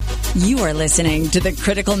You are listening to the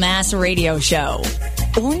Critical Mass Radio Show,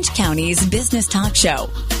 Orange County's business talk show,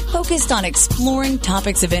 focused on exploring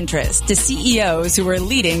topics of interest to CEOs who are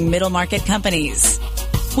leading middle market companies.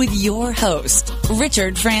 With your host,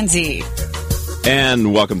 Richard Franzi.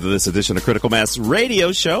 And welcome to this edition of Critical Mass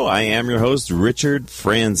Radio Show. I am your host, Richard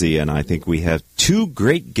Franzi, and I think we have two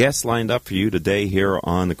great guests lined up for you today here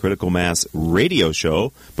on the Critical Mass Radio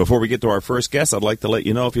Show. Before we get to our first guest, I'd like to let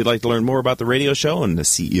you know if you'd like to learn more about the radio show and the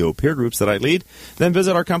CEO peer groups that I lead, then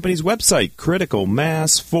visit our company's website,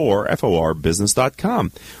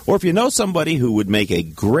 criticalmass4business.com. Or if you know somebody who would make a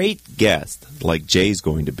great guest, like Jay's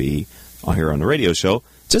going to be here on the radio show,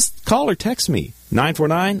 just call or text me,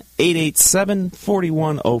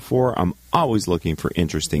 949-887-4104. I'm always looking for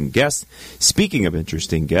interesting guests. Speaking of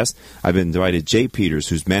interesting guests, I've invited Jay Peters,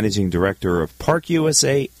 who's Managing Director of Park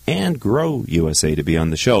USA and Grow USA, to be on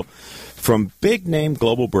the show. From big-name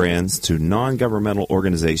global brands to non-governmental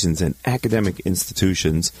organizations and academic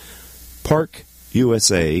institutions, Park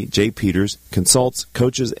USA, Jay Peters, consults,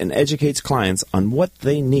 coaches, and educates clients on what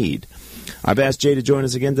they need. I've asked Jay to join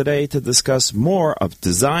us again today to discuss more of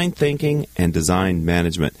design thinking and design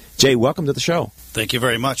management. Jay, welcome to the show. Thank you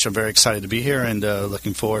very much. I'm very excited to be here and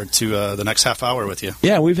looking forward to the next half hour with you.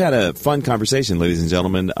 Yeah, we've had a fun conversation, ladies and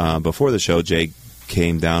gentlemen. Before the show, Jay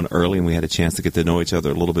came down early and we had a chance to get to know each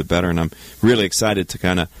other a little bit better, and I'm really excited to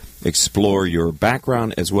kind of explore your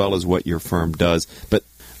background as well as what your firm does. But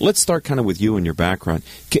let's start kind of with you and your background.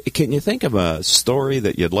 Can you think of a story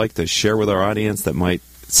that you'd like to share with our audience that might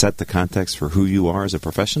set the context for who you are as a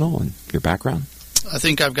professional and your background? I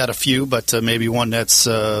think I've got a few, but maybe one that's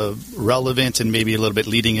relevant and maybe a little bit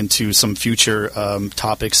leading into some future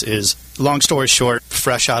topics is, long story short,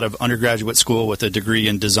 fresh out of undergraduate school with a degree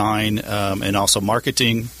in design and also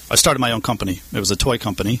marketing, I started my own company. It was a toy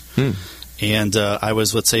company. And I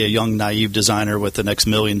was, let's say, a young, naive designer with the next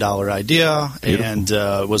 $1 million idea. Beautiful. And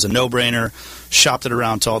it was a no-brainer. Shopped it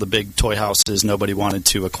around to all the big toy houses. Nobody wanted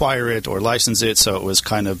to acquire it or license it, so it was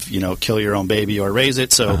kind of, kill your own baby or raise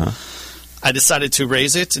it. So I decided to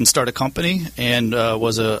raise it and start a company, and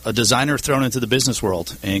was a designer thrown into the business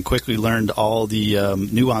world and quickly learned all the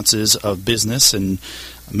nuances of business and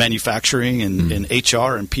manufacturing and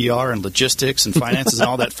HR and PR and logistics and finances and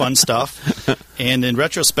all that fun stuff. And in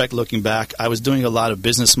retrospect, looking back, I was doing a lot of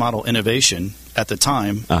business model innovation at the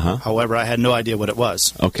time. However, I had no idea what it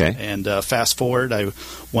was. Okay. And fast forward, I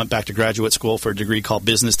went back to graduate school for a degree called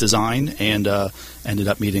business design and ended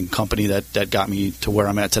up meeting a company that got me to where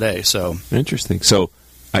I'm at today. So interesting. So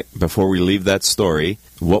before we leave that story,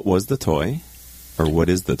 what was the toy, or what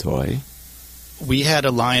is the toy? We had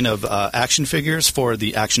a line of action figures for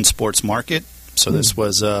the action sports market. So this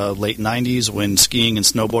was late 90s when skiing and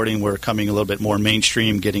snowboarding were coming a little bit more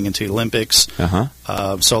mainstream, getting into the Olympics.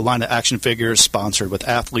 So a line of action figures sponsored with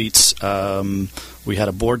athletes. We had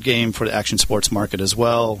a board game for the action sports market as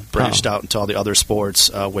well, branched out into all the other sports,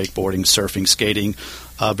 wakeboarding, surfing, skating.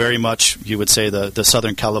 Very much, you would say, the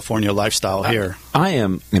Southern California lifestyle here. I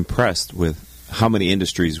am impressed with how many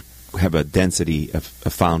industries have a density of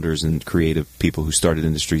founders and creative people who started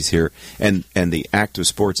industries here, and the active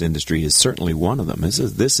sports industry is certainly one of them.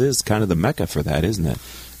 This is kind of the mecca for that, isn't it?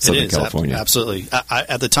 Southern California. Absolutely.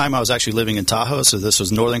 At the time, I was actually living in Tahoe, so this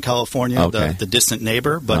was Northern California, the distant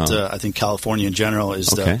neighbor. But I think California in general is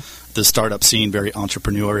the startup scene, very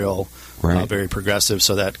entrepreneurial, very progressive.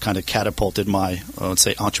 So that kind of catapulted my, let's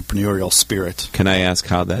say, entrepreneurial spirit. Can I ask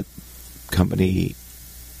how that company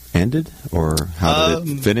ended, or how did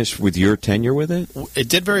it finish with your tenure with it? It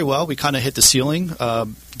did very well. We kind of hit the ceiling.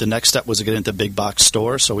 The next step was to get into big box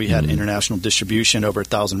stores, so we had international distribution, over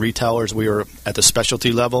 1,000 retailers. We were at the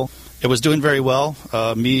specialty level. It was doing very well.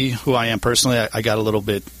 Me, who I am personally, I got a little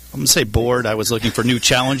bit, I'm going to say bored. I was looking for new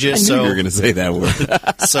challenges. I knew you were going to say that word.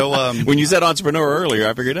 So when you said entrepreneur earlier,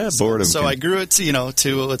 I figured boredom. So I grew it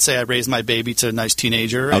to let's say I raised my baby to a nice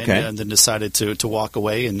teenager, and then decided to walk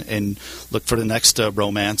away and look for the next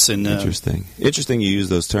romance. And Interesting you use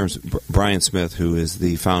those terms. Brian Smith, who is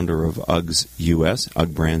the founder of UGG's US,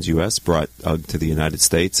 UGG Brands US, brought UGG to the United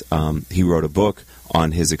States. He wrote a book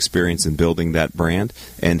on his experience in building that brand,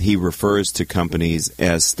 and he refers to companies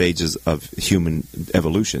as stages of human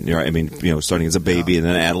evolution. I mean, starting as a baby and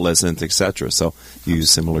then adolescent, etc. So you use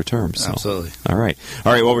similar terms. So. Absolutely. All right.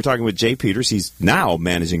 Well, we're talking with Jay Peters. He's now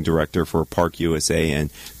managing director for Park USA and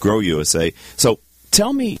Grow USA. So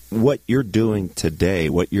tell me what you're doing today,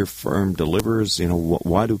 what your firm delivers.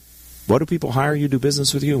 Why do people hire you, do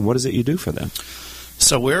business with you, and what is it you do for them?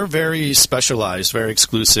 So we're very specialized, very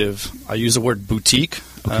exclusive. I use the word boutique,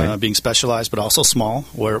 being specialized, but also small.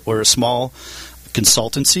 We're a small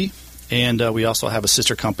consultancy, And we also have a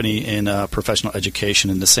sister company in professional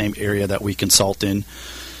education in the same area that we consult in.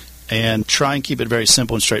 And try and keep it very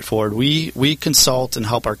simple and straightforward. We consult and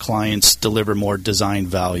help our clients deliver more design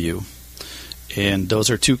value. And those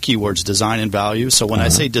are two keywords, design and value. So when I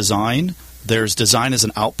say design, there's design as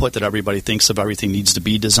an output that everybody thinks of. Everything needs to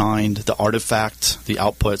be designed. The artifact, the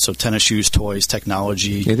output, so tennis shoes, toys,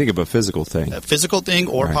 technology. You think of a physical thing. A physical thing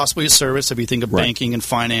or possibly a service if you think of banking and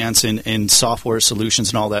finance and software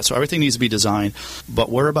solutions and all that. So everything needs to be designed. But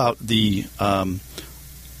we're about the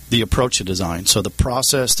approach to design. So the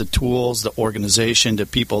process, the tools, the organization, the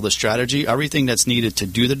people, the strategy, everything that's needed to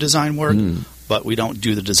do the design work, but we don't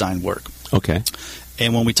do the design work. Okay.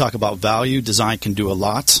 And when we talk about value, design can do a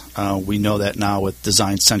lot. We know that now with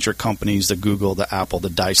design-centric companies, the Google, the Apple, the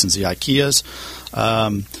Dysons, the IKEAs.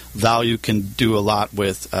 Value can do a lot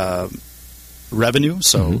with revenue,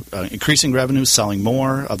 so increasing revenue, selling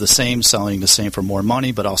more of the same, selling the same for more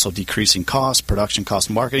money, but also decreasing costs, production costs,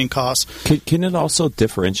 marketing costs. Can it also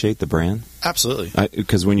differentiate the brand? Absolutely.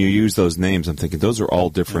 Because when you use those names, I'm thinking those are all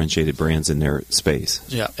differentiated brands in their space.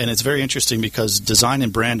 Yeah, and it's very interesting because design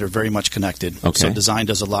and brand are very much connected. Okay. So design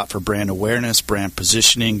does a lot for brand awareness, brand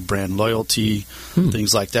positioning, brand loyalty,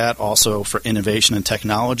 things like that. Also for innovation and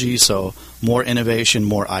technology, so more innovation,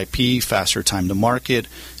 more IP, faster time to market,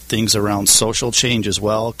 things around social change as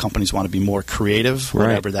well. Companies want to be more creative,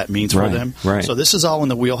 whatever that means for them. Right. So this is all in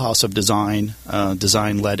the wheelhouse of design,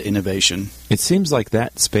 design-led innovation. It seems like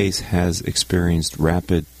that space has experienced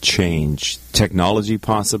rapid change. Technology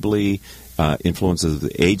possibly influences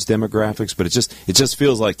the age demographics, but it just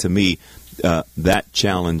feels like to me that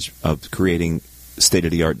challenge of creating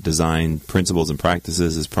state-of-the-art design principles and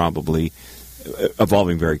practices is probably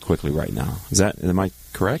evolving very quickly right now. Am I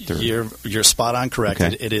correct? Or? You're spot on correct.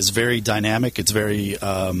 Okay. It is very dynamic. It's very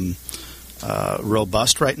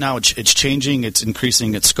robust right now. It's changing. It's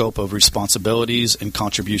increasing its scope of responsibilities and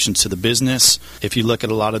contributions to the business. If you look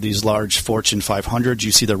at a lot of these large Fortune 500,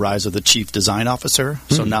 you see the rise of the chief design officer.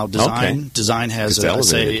 So now design has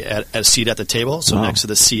a seat at the table. So next to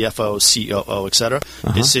the CFO, COO, et cetera,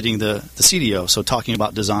 is sitting the CDO. So talking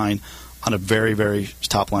about design on a very, very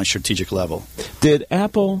top-line strategic level.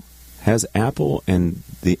 Has Apple and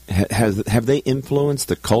have they influenced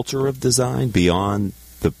the culture of design beyond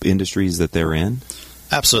the industries that they're in?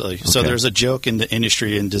 Absolutely. Okay. So there's a joke in the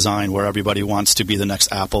industry in design where everybody wants to be the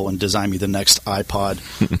next Apple and design me the next iPod,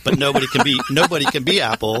 but nobody can be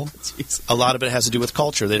Apple. Jeez. A lot of it has to do with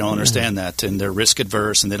culture. They don't understand that, and they're risk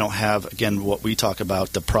adverse, and they don't have, again, what we talk about,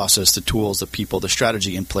 the process, the tools, the people, the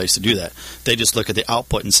strategy in place to do that. They just look at the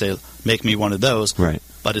output and say, make me one of those. Right.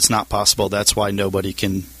 But it's not possible. That's why nobody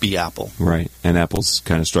can be Apple. Right. And Apple's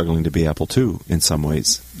kind of struggling to be Apple too in some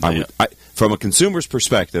ways. Yeah. From a consumer's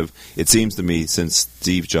perspective, it seems to me since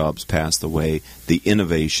Steve Jobs passed away, the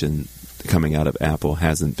innovation coming out of Apple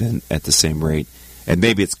hasn't been at the same rate. And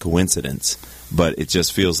maybe it's coincidence, but it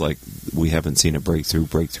just feels like we haven't seen a breakthrough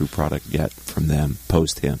product yet from them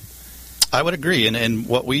post him. I would agree, and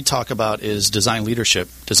what we talk about is design leadership,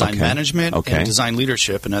 design management, and design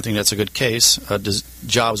leadership, and I think that's a good case.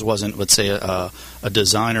 Jobs wasn't, let's say, a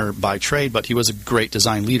designer by trade, but he was a great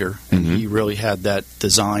design leader, and he really had that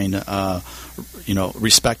design,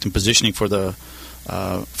 respect and positioning for the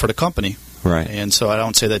company. Right. And so I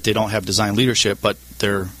don't say that they don't have design leadership, but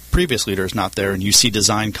their previous leader is not there, and you see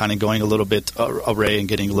design kind of going a little bit array and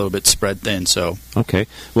getting a little bit spread thin. So okay,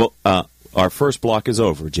 well. Our first block is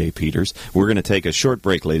over, Jay Peters. We're going to take a short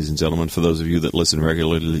break, ladies and gentlemen. For those of you that listen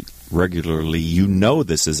regularly, you know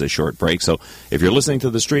this is a short break. So if you're listening to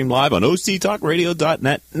the stream live on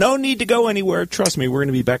octalkradio.net, no need to go anywhere. Trust me, we're going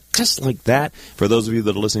to be back just like that. For those of you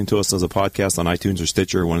that are listening to us as a podcast on iTunes or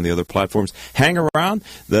Stitcher or one of the other platforms, hang around.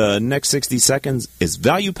 The next 60 seconds is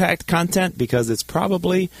value-packed content because it's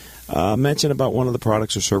probably mention about one of the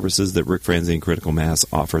products or services that Rick Franzi and Critical Mass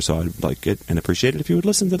offer. So I'd like it and appreciate it if you would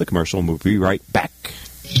listen to the commercial, and we'll be right back.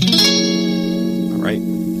 All right.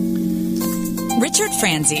 Richard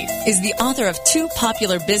Franzi is the author of 2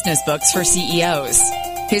 popular business books for CEOs.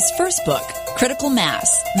 His first book, Critical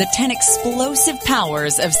Mass, The 10 Explosive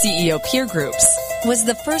Powers of CEO Peer Groups, was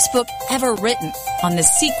the first book ever written on the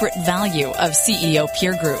secret value of CEO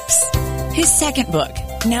peer groups. His second book,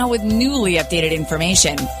 now with newly updated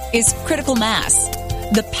information, is Critical Mass,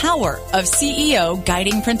 The Power of CEO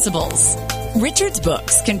Guiding Principles. Richard's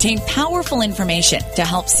books contain powerful information to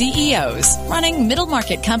help CEOs running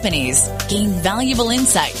middle-market companies gain valuable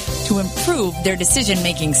insight to improve their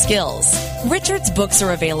decision-making skills. Richard's books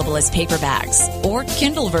are available as paperbacks or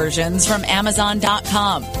Kindle versions from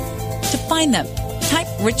Amazon.com. To find them, type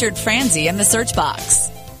Richard Franzi in the search box.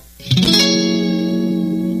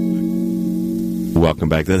 Welcome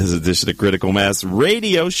back to this edition of Critical Mass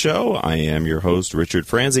Radio Show. I am your host, Richard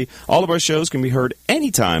Franzi. All of our shows can be heard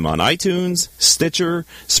anytime on iTunes, Stitcher,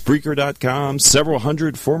 Spreaker.com, several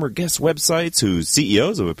hundred former guest websites whose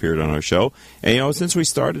CEOs have appeared on our show. And, since we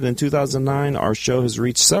started in 2009, our show has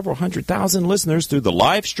reached several 100,000 listeners through the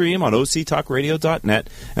live stream on octalkradio.net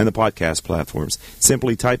and the podcast platforms.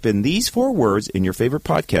 Simply type in these 4 words in your favorite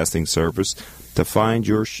podcasting service to find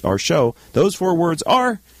our show. Those 4 words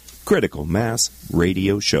are Critical Mass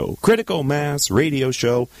Radio Show. Critical Mass Radio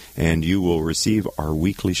Show, and you will receive our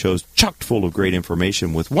weekly shows chock full of great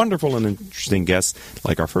information with wonderful and interesting guests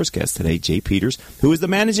like our first guest today, Jay Peters, who is the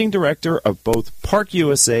managing director of both Park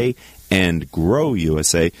USA and Grow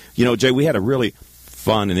USA. Jay, we had a really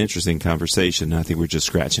fun and interesting conversation. I think we're just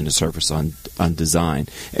scratching the surface on design.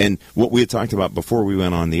 And what we had talked about before we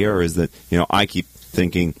went on the air is that, I keep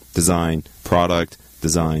thinking design, product,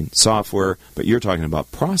 design, software, but you're talking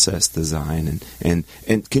about process design.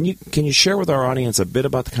 And can you share with our audience a bit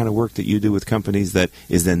about the kind of work that you do with companies that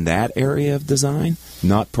is in that area of design,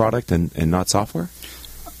 not product and not software?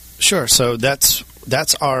 Sure. So that's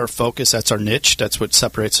our focus. That's our niche. That's what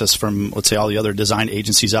separates us from, let's say, all the other design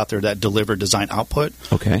agencies out there that deliver design output.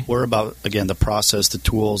 Okay. We're about, again, the process, the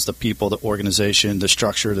tools, the people, the organization, the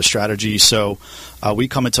structure, the strategy. So we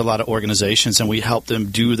come into a lot of organizations and we help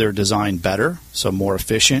them do their design better, so more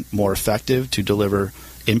efficient, more effective to deliver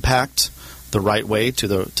impact the right way to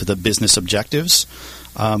the business objectives.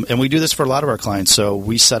 And we do this for a lot of our clients. So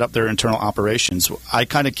we set up their internal operations. I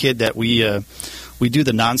kind of kid that we do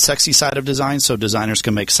the non-sexy side of design so designers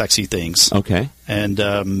can make sexy things. Okay. And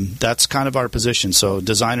that's kind of our position. So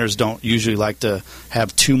designers don't usually like to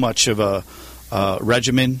have too much of a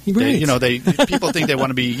regimen. Right. People think they want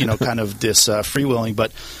to be, kind of this freewheeling,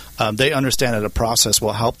 but they understand that a process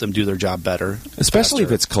will help them do their job better. Especially faster.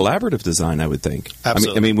 if it's collaborative design, I would think.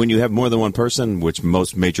 Absolutely. I mean, when you have more than one person, which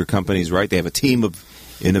most major companies, right, they have a team of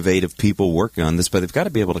innovative people working on this, but they've got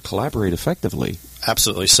to be able to collaborate effectively.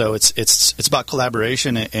 Absolutely. So it's about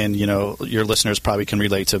collaboration, and your listeners probably can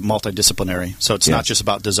relate to multidisciplinary. So it's not just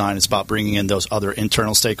about design; it's about bringing in those other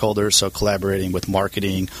internal stakeholders. So collaborating with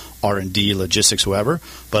marketing, R&D, logistics, whoever,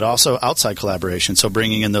 but also outside collaboration. So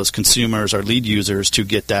bringing in those consumers or lead users to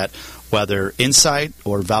get that, whether insight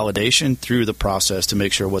or validation through the process to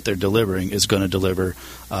make sure what they're delivering is going to deliver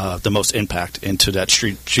the most impact into that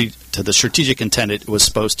to the strategic intent it was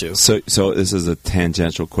supposed to. So this is a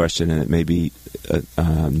tangential question, and it may be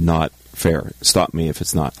not fair. Stop me if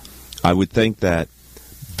it's not. I would think that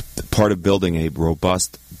part of building a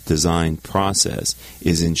robust design process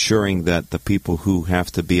is ensuring that the people who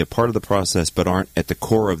have to be a part of the process but aren't at the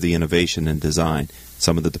core of the innovation and design,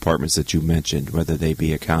 some of the departments that you mentioned, whether they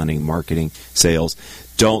be accounting, marketing, sales,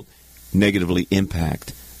 don't negatively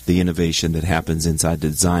impact the innovation that happens inside the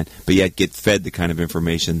design, but yet get fed the kind of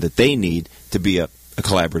information that they need to be a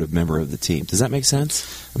collaborative member of the team. Does that make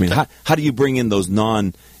sense? I mean, how do you bring in those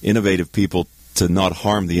non-innovative people to not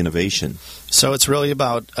harm the innovation? So it's really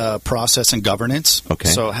about process and governance. Okay.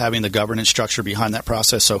 So having the governance structure behind that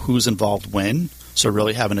process, so who's involved when. So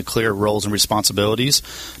really having a clear roles and responsibilities.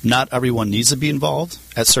 Not everyone needs to be involved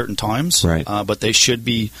at certain times, right. But they should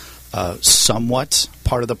be somewhat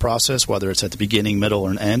part of the process, whether it's at the beginning, middle, or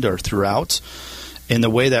an end, or throughout. And the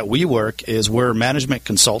way that we work is we're management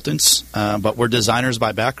consultants, but we're designers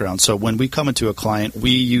by background. So when we come into a client,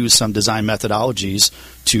 we use some design methodologies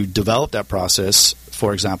to develop that process.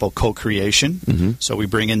 For example, co-creation. Mm-hmm. So we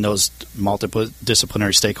bring in those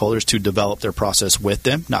multidisciplinary stakeholders to develop their process with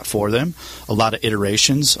them, not for them. A lot of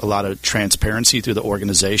iterations, a lot of transparency through the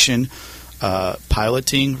organization,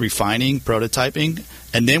 piloting, refining, prototyping,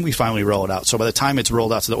 and then we finally roll it out. So by the time it's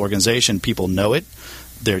rolled out to the organization, people know it.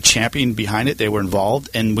 They're championing behind it. They were involved,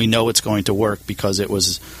 and we know it's going to work because it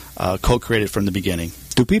was co-created from the beginning.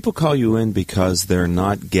 Do people call you in because they're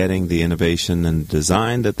not getting the innovation and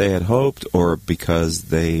design that they had hoped, or because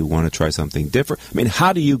they want to try something different? I mean,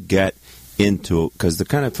 how do you get into, because the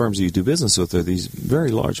kind of firms you do business with are these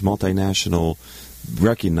very large, multinational,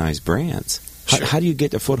 recognized brands. Sure. How do you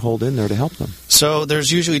get a foothold in there to help them? So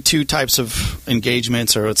there's usually two types of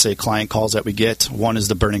engagements, or let's say client calls that we get. One is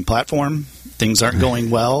the burning platform. Things aren't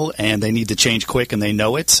going well, and they need to change quick, and they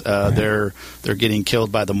know it. They're getting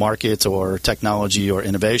killed by the market or technology or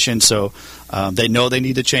innovation, so they know they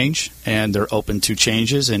need to change, and they're open to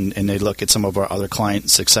changes, and they look at some of our other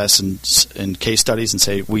client success and case studies and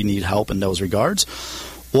say, we need help in those regards.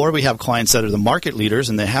 Or we have clients that are the market leaders,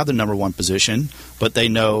 and they have the number one position, but they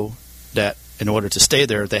know that in order to stay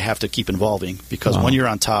there, they have to keep evolving, because when you're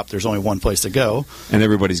on top, there's only one place to go. And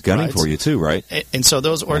everybody's gunning for you too, right? And so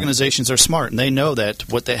those organizations are smart, and they know that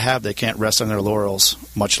what they have, they can't rest on their laurels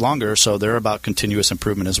much longer, so they're about continuous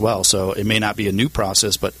improvement as well. So it may not be a new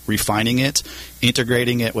process, but refining it,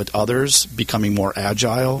 integrating it with others, becoming more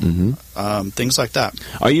agile, things like that.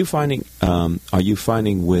 Are you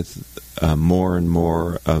finding with more and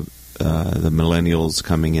more of the millennials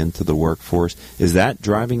coming into the workforce, is that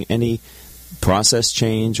driving any process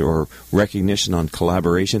change or recognition on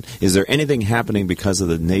collaboration? Is there anything happening because of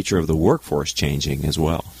the nature of the workforce changing as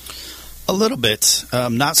well? A little bit.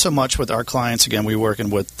 Not so much with our clients. Again, we're working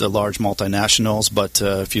with the large multinationals, but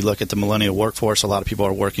if you look at the millennial workforce, a lot of people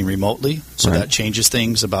are working remotely, so that changes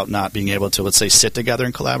things about not being able to, let's say, sit together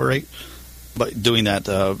and collaborate, but doing that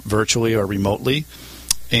virtually or remotely.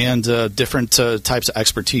 And different types of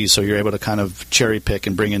expertise, so you're able to kind of cherry pick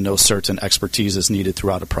and bring in those certain expertise that's needed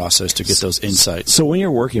throughout a process to get those insights. So when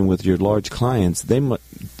you're working with your large clients,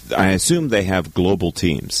 I assume they have global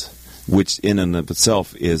teams, which in and of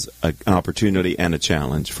itself is an opportunity and a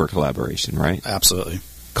challenge for collaboration, right? Absolutely.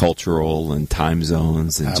 Cultural and time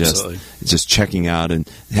zones, and just checking out and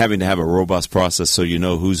having to have a robust process so you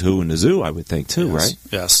know who's who in the zoo, I would think too, right?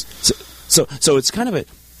 Yes. So it's kind of a...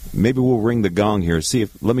 Maybe we'll ring the gong here.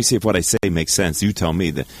 Let me see if what I say makes sense. You tell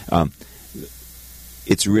me that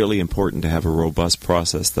it's really important to have a robust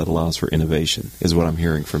process that allows for innovation, is what I'm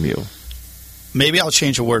hearing from you. Maybe I'll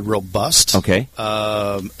change the word robust. Okay.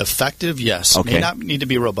 Effective, yes. Okay. May not need to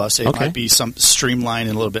be robust. It might be some streamlined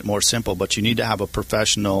and a little bit more simple, but you need to have a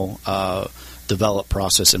professional developed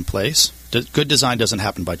process in place. Good design doesn't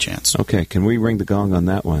happen by chance. Okay. Can we ring the gong on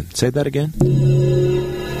that one? Say that again.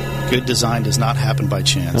 Good design does not happen by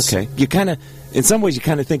chance. Okay. You kind of, in some ways, you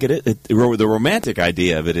kind of think the romantic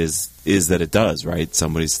idea of it is that it does, right?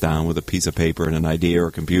 Somebody's down with a piece of paper and an idea or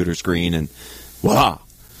a computer screen, and wow,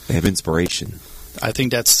 they have inspiration. I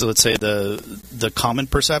think that's, let's say, the common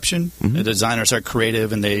perception. The designers are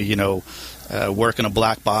creative, and they, work in a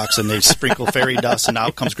black box, and they sprinkle fairy dust, and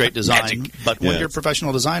out comes great design. Magic. But when you're a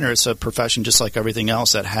professional designer, it's a profession just like everything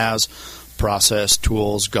else that has process,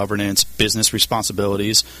 tools, governance, business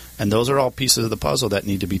responsibilities, and those are all pieces of the puzzle that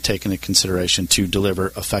need to be taken into consideration to deliver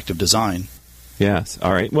effective design. Yes.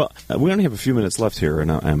 All right. Well, we only have a few minutes left here,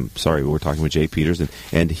 and I'm sorry, we're talking with Jay Peters,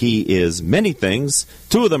 and he is many things.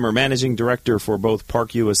 Two of them are managing director for both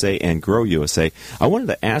Park USA and Grow USA. I wanted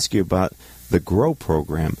to ask you about the Grow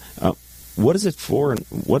program. What is it for, and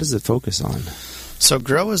what does it focus on? So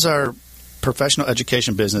Grow is our professional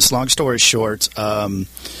education business. Long story short,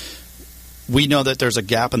 we know that there's a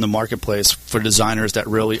gap in the marketplace for designers that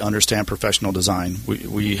really understand professional design.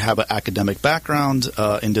 We have an academic background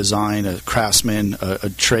in design, a craftsman, a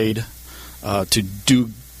trade to do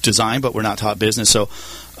design, but we're not taught business. So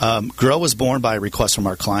Grow was born by a request from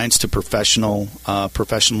our clients to professionally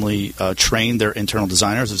train their internal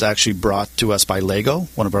designers. It was actually brought to us by Lego,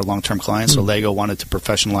 one of our long-term clients. So Lego wanted to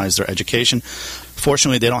professionalize their education.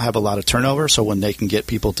 Fortunately, they don't have a lot of turnover, so when they can get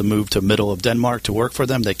people to move to middle of Denmark to work for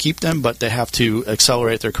them, they keep them, but they have to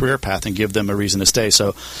accelerate their career path and give them a reason to stay.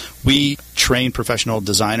 So we train professional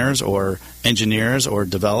designers or engineers or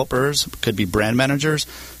developers, could be brand managers,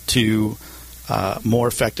 to more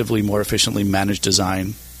effectively, more efficiently manage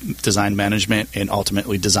design management, and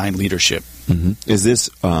ultimately design leadership. Is this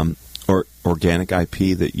organic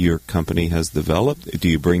IP that your company has developed? Do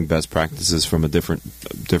you bring best practices from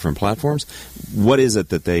different platforms? What is it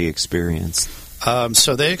that they experience?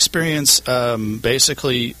 So they experience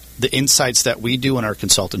basically the insights that we do in our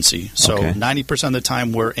consultancy. So 90% of the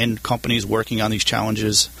time we're in companies working on these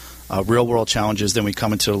challenges, real-world challenges. Then we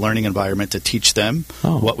come into a learning environment to teach them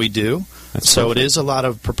what we do. So perfect. It is a lot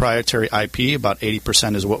of proprietary IP. About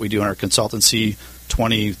 80% is what we do in our consultancy.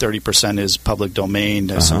 20-30% is public domain.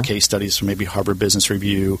 There's some case studies from maybe Harvard Business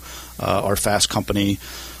Review, our Fast Company.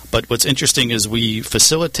 But what's interesting is we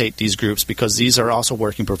facilitate these groups because these are also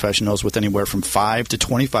working professionals with anywhere from 5 to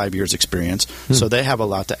 25 years experience. So they have a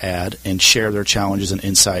lot to add and share their challenges and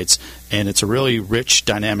insights. And it's a really rich,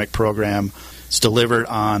 dynamic program. It's delivered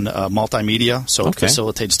on multimedia, so it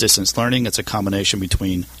facilitates distance learning. It's a combination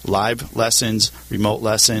between live lessons, remote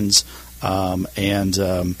lessons, and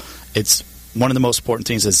it's one of the most important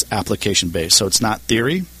things is application-based. So it's not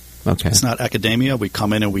theory. It's not academia. We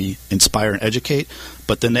come in and we inspire and educate,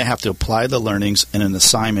 but then they have to apply the learnings in an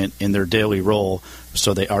assignment in their daily role,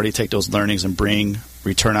 so they already take those learnings and bring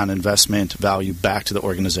return on investment value back to the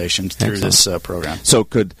organization through this program. So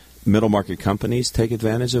could middle market companies take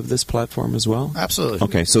advantage of this platform as well? Absolutely.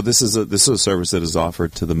 Okay, so this is a service that is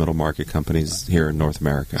offered to the middle market companies here in North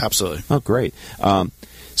America. Absolutely. Oh, great.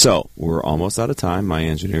 So we're almost out of time. My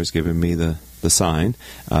engineer's giving me the the sign,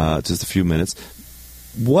 just a few minutes.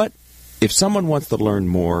 What if someone wants to learn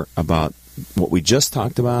more about what we just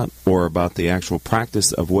talked about, or about the actual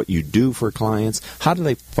practice of what you do for clients? How do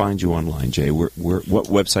they find you online, Jay? What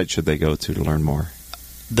website should they go to learn more?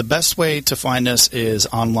 The best way to find us is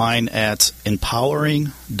online at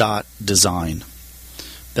empowering.design.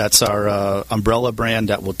 That's our umbrella brand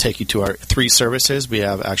that will take you to our 3 services. We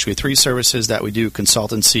have actually 3 services that we do: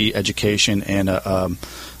 consultancy, education, and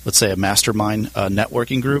let's say a mastermind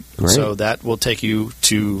networking group. Great. So that will take you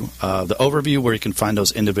to the overview where you can find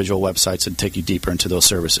those individual websites and take you deeper into those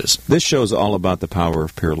services. This show's all about the power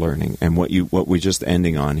of peer learning, and what we're just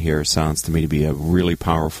ending on here sounds to me to be a really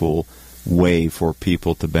powerful way for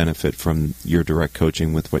people to benefit from your direct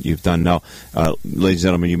coaching with what you've done. Now, ladies and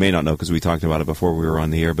gentlemen, you may not know because we talked about it before we were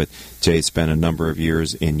on the air, but Jay spent a number of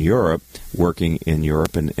years in Europe, working in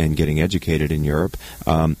Europe and getting educated in Europe.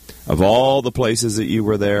 Of all the places that you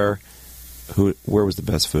were there, where was the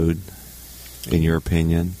best food, in your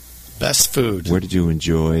opinion? Best food. Where did you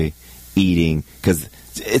enjoy eating? Because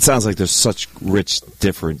it sounds like there's such rich,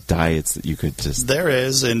 different diets that you could just... There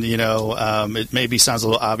is, and, it maybe sounds a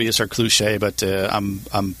little obvious or cliche, but I'm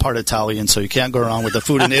part Italian, so you can't go wrong with the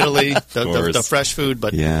food in Italy, the fresh food,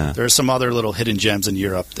 but there are some other little hidden gems in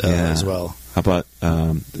Europe as well. How about,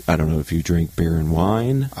 I don't know if you drink beer and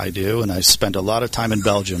wine? I do, and I spent a lot of time in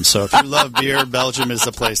Belgium, so if you love beer, Belgium is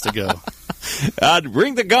the place to go.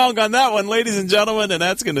 Ring the gong on that one, ladies and gentlemen, and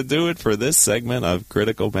that's going to do it for this segment of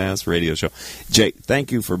Critical Mass Radio Show. Jay,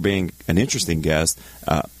 thank you for being an interesting guest.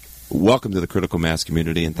 Welcome to the Critical Mass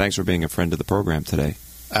community, and thanks for being a friend of the program today.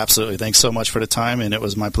 Absolutely. Thanks so much for the time, and it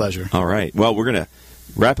was my pleasure. All right. Well, we're going to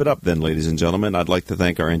wrap it up then, ladies and gentlemen. I'd like to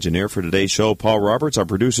thank our engineer for today's show, Paul Roberts. Our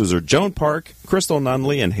producers are Joan Park, Crystal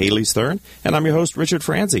Nunley, and Haley Stern. And I'm your host, Richard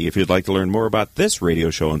Franzi. If you'd like to learn more about this radio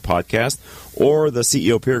show and podcast, or the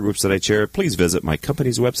CEO peer groups that I chair, please visit my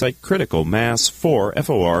company's website,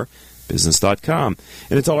 criticalmass4business.com.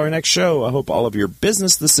 And until our next show, I hope all of your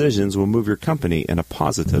business decisions will move your company in a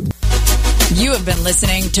positive. You have been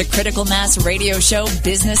listening to Critical Mass Radio Show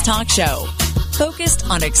Business Talk Show, focused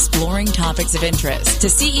on exploring topics of interest to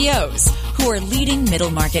CEOs who are leading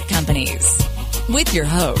middle market companies. With your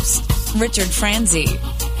host, Richard Franzi.